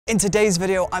In today's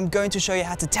video, I'm going to show you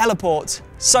how to teleport.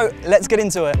 So let's get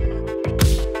into it.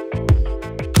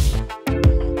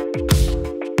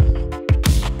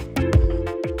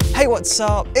 Hey, what's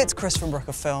up? It's Chris from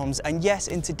Brooker Films, and yes,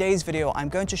 in today's video, I'm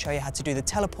going to show you how to do the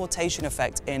teleportation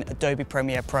effect in Adobe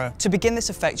Premiere Pro. To begin this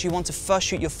effect, you want to first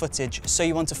shoot your footage. So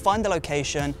you want to find the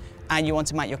location, and you want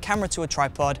to mount your camera to a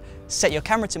tripod, set your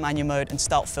camera to manual mode, and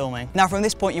start filming. Now from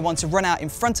this point, you want to run out in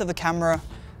front of the camera,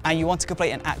 and you want to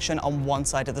complete an action on one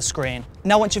side of the screen.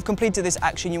 Now once you've completed this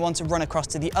action, you want to run across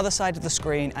to the other side of the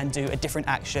screen and do a different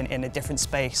action in a different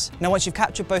space. Now once you've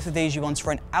captured both of these, you want to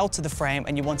run out of the frame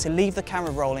and you want to leave the camera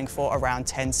rolling for around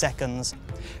 10 seconds.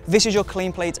 This is your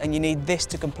clean plate and you need this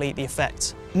to complete the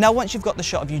effect. Now once you've got the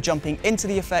shot of you jumping into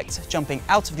the effect, jumping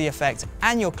out of the effect,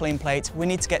 and your clean plate, we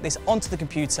need to get this onto the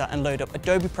computer and load up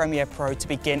Adobe Premiere Pro to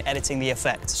begin editing the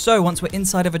effect. So once we're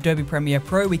inside of Adobe Premiere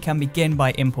Pro, we can begin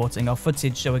by importing our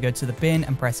footage. So we'll go to the bin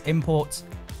and press import.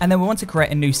 And then we want to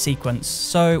create a new sequence.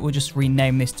 So we'll just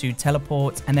rename this to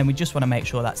teleport. And then we just want to make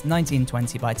sure that's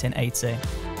 1920 by 1080.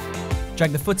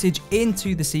 Drag the footage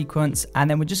into the sequence, and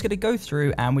then we're just going to go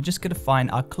through and we're just going to find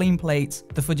our clean plate,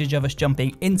 the footage of us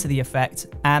jumping into the effect,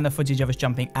 and the footage of us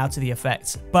jumping out of the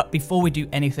effect. But before we do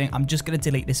anything, I'm just going to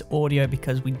delete this audio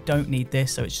because we don't need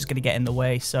this, so it's just going to get in the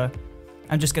way. So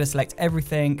I'm just going to select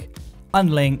everything,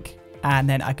 unlink, and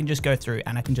then I can just go through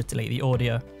and I can just delete the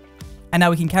audio. And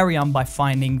now we can carry on by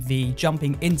finding the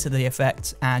jumping into the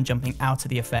effect and jumping out of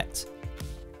the effect.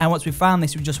 And once we've found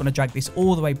this, we just want to drag this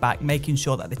all the way back, making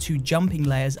sure that the two jumping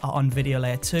layers are on video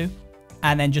layer 2,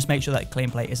 and then just make sure that the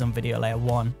clean plate is on video layer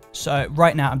 1. So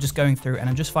right now I'm just going through and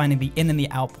I'm just finding the in and the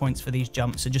out points for these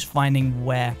jumps. So just finding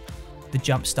where the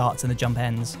jump starts and the jump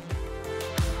ends.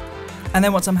 And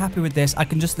then once I'm happy with this, I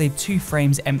can just leave 2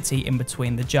 frames empty in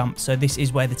between the jumps. So this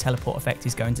is where the teleport effect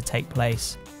is going to take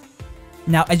place.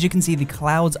 Now, as you can see, the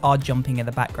clouds are jumping in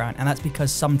the background, and that's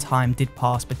because some time did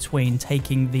pass between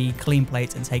taking the clean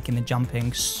plate and taking the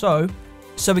jumping. So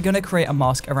we're going to create a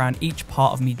mask around each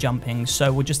part of me jumping.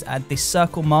 So we'll just add this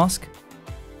circle mask,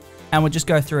 and we'll just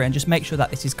go through and just make sure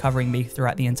that this is covering me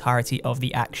throughout the entirety of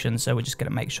the action. So we're just going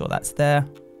to make sure that's there,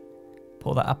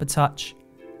 pull that up a touch,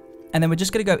 and then we're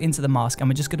just going to go into the mask and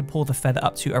we're just going to pull the feather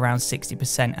up to around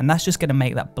 60%, and that's just going to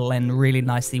make that blend really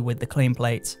nicely with the clean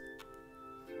plate.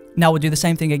 Now we'll do the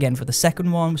same thing again for the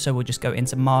second one, so we'll just go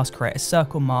into mask, create a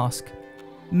circle mask,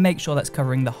 make sure that's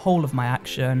covering the whole of my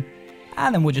action,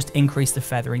 and then we'll just increase the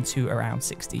feathering to around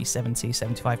 60, 70,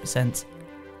 75%.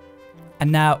 And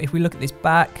now if we look at this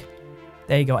back,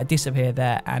 there you go, I disappear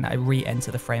there and I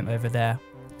re-enter the frame over there.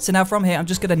 So now from here, I'm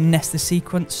just going to nest the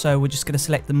sequence, so we're just going to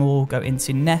select them all, go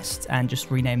into nest, and just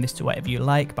rename this to whatever you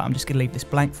like, but I'm just going to leave this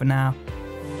blank for now.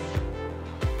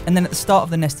 And then at the start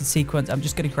of the nested sequence, I'm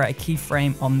just going to create a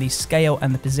keyframe on the scale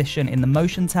and the position in the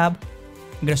motion tab.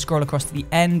 I'm going to scroll across to the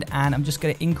end and I'm just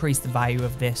going to increase the value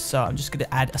of this. So I'm just going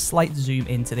to add a slight zoom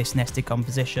into this nested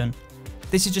composition.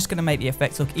 This is just going to make the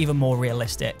effect look even more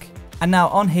realistic. And now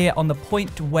on here, on the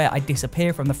point where I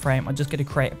disappear from the frame, I'm just going to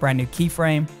create a brand new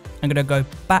keyframe. I'm going to go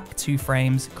back 2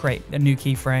 frames, create a new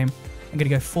keyframe. I'm going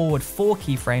to go forward 4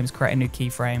 keyframes, create a new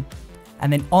keyframe.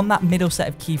 And then on that middle set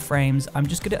of keyframes, I'm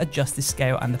just going to adjust the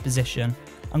scale and the position.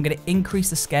 I'm going to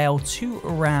increase the scale to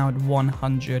around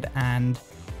 100 and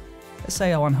let's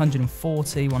say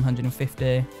 140,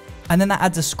 150. And then that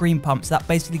adds a screen pump. So that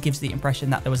basically gives the impression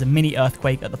that there was a mini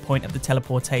earthquake at the point of the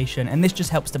teleportation. And this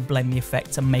just helps to blend the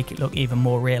effect to make it look even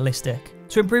more realistic.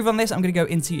 To improve on this, I'm going to go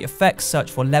into effects, search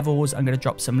for levels. I'm going to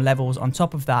drop some levels on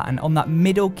top of that. And on that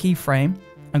middle keyframe,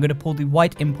 I'm going to pull the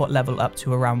white input level up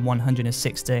to around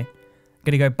 160. I'm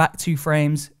going to go back 2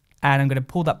 frames and I'm going to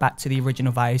pull that back to the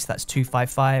original value, so that's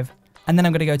 255. And then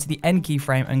I'm going to go to the end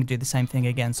keyframe and do the same thing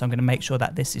again. So I'm going to make sure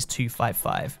that this is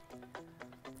 255.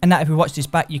 And now if we watch this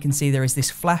back, you can see there is this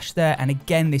flash there. And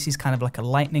again, this is kind of like a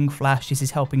lightning flash. This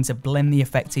is helping to blend the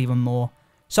effect even more.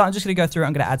 So I'm just going to go through,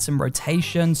 I'm going to add some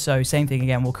rotation. So same thing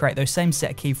again, we'll create those same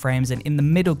set of keyframes, and in the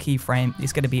middle keyframe,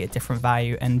 it's going to be a different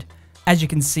value. And as you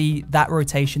can see, that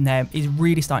rotation there is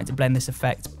really starting to blend this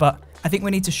effect. But I think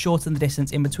we need to shorten the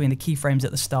distance in between the keyframes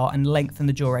at the start and lengthen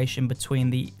the duration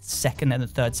between the second and the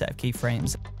third set of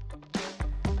keyframes.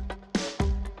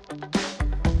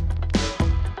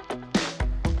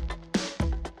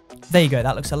 There you go,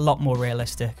 that looks a lot more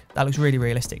realistic. That looks really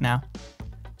realistic now.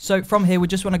 So from here, we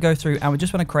just want to go through and we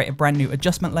just want to create a brand new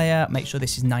adjustment layer. Make sure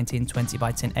this is 1920 by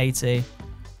 1080.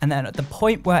 And then at the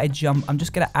point where I jump, I'm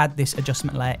just going to add this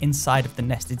adjustment layer inside of the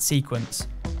nested sequence.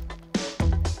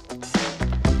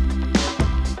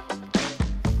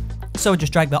 So we'll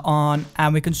just drag that on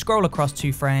and we can scroll across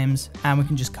 2 frames and we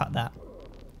can just cut that.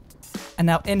 And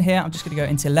now in here, I'm just going to go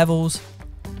into levels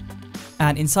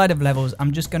And inside of levels,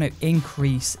 I'm just going to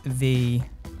increase the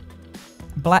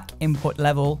black input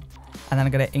level, and then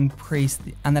I'm going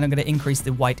to increase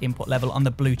the white input level on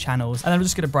the blue channels. And I'm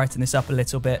just going to brighten this up a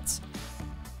little bit.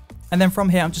 And then from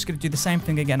here, I'm just going to do the same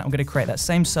thing again. I'm going to create that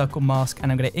same circle mask,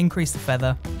 and I'm going to increase the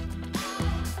feather.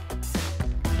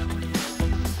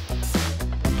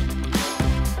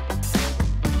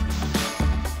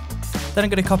 Then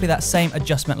I'm going to copy that same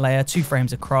adjustment layer 2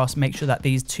 frames across, make sure that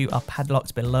these two are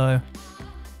padlocked below.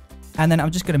 And then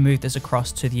I'm just going to move this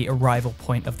across to the arrival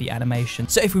point of the animation.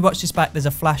 So if we watch this back, there's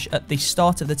a flash at the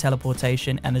start of the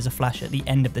teleportation and there's a flash at the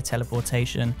end of the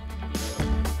teleportation.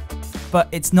 But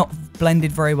it's not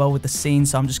blended very well with the scene,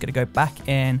 so I'm just going to go back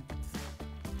in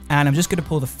and I'm just going to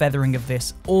pull the feathering of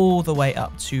this all the way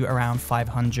up to around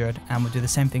 500, and we'll do the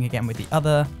same thing again with the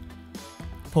other.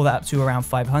 Pull that up to around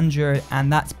 500,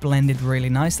 and that's blended really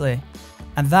nicely.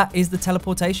 And that is the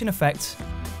teleportation effect.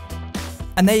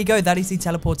 And there you go, that is the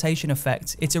teleportation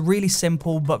effect. It's a really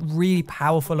simple but really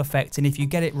powerful effect, and if you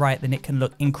get it right, then it can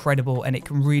look incredible and it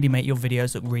can really make your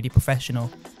videos look really professional.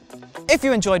 If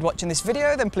you enjoyed watching this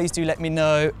video, then please do let me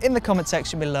know in the comment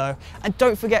section below. And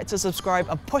don't forget to subscribe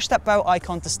and push that bell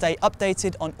icon to stay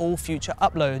updated on all future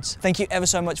uploads. Thank you ever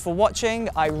so much for watching.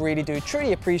 I really do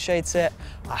truly appreciate it.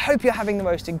 I hope you're having the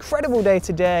most incredible day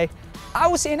today. I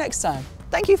will see you next time.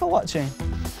 Thank you for watching.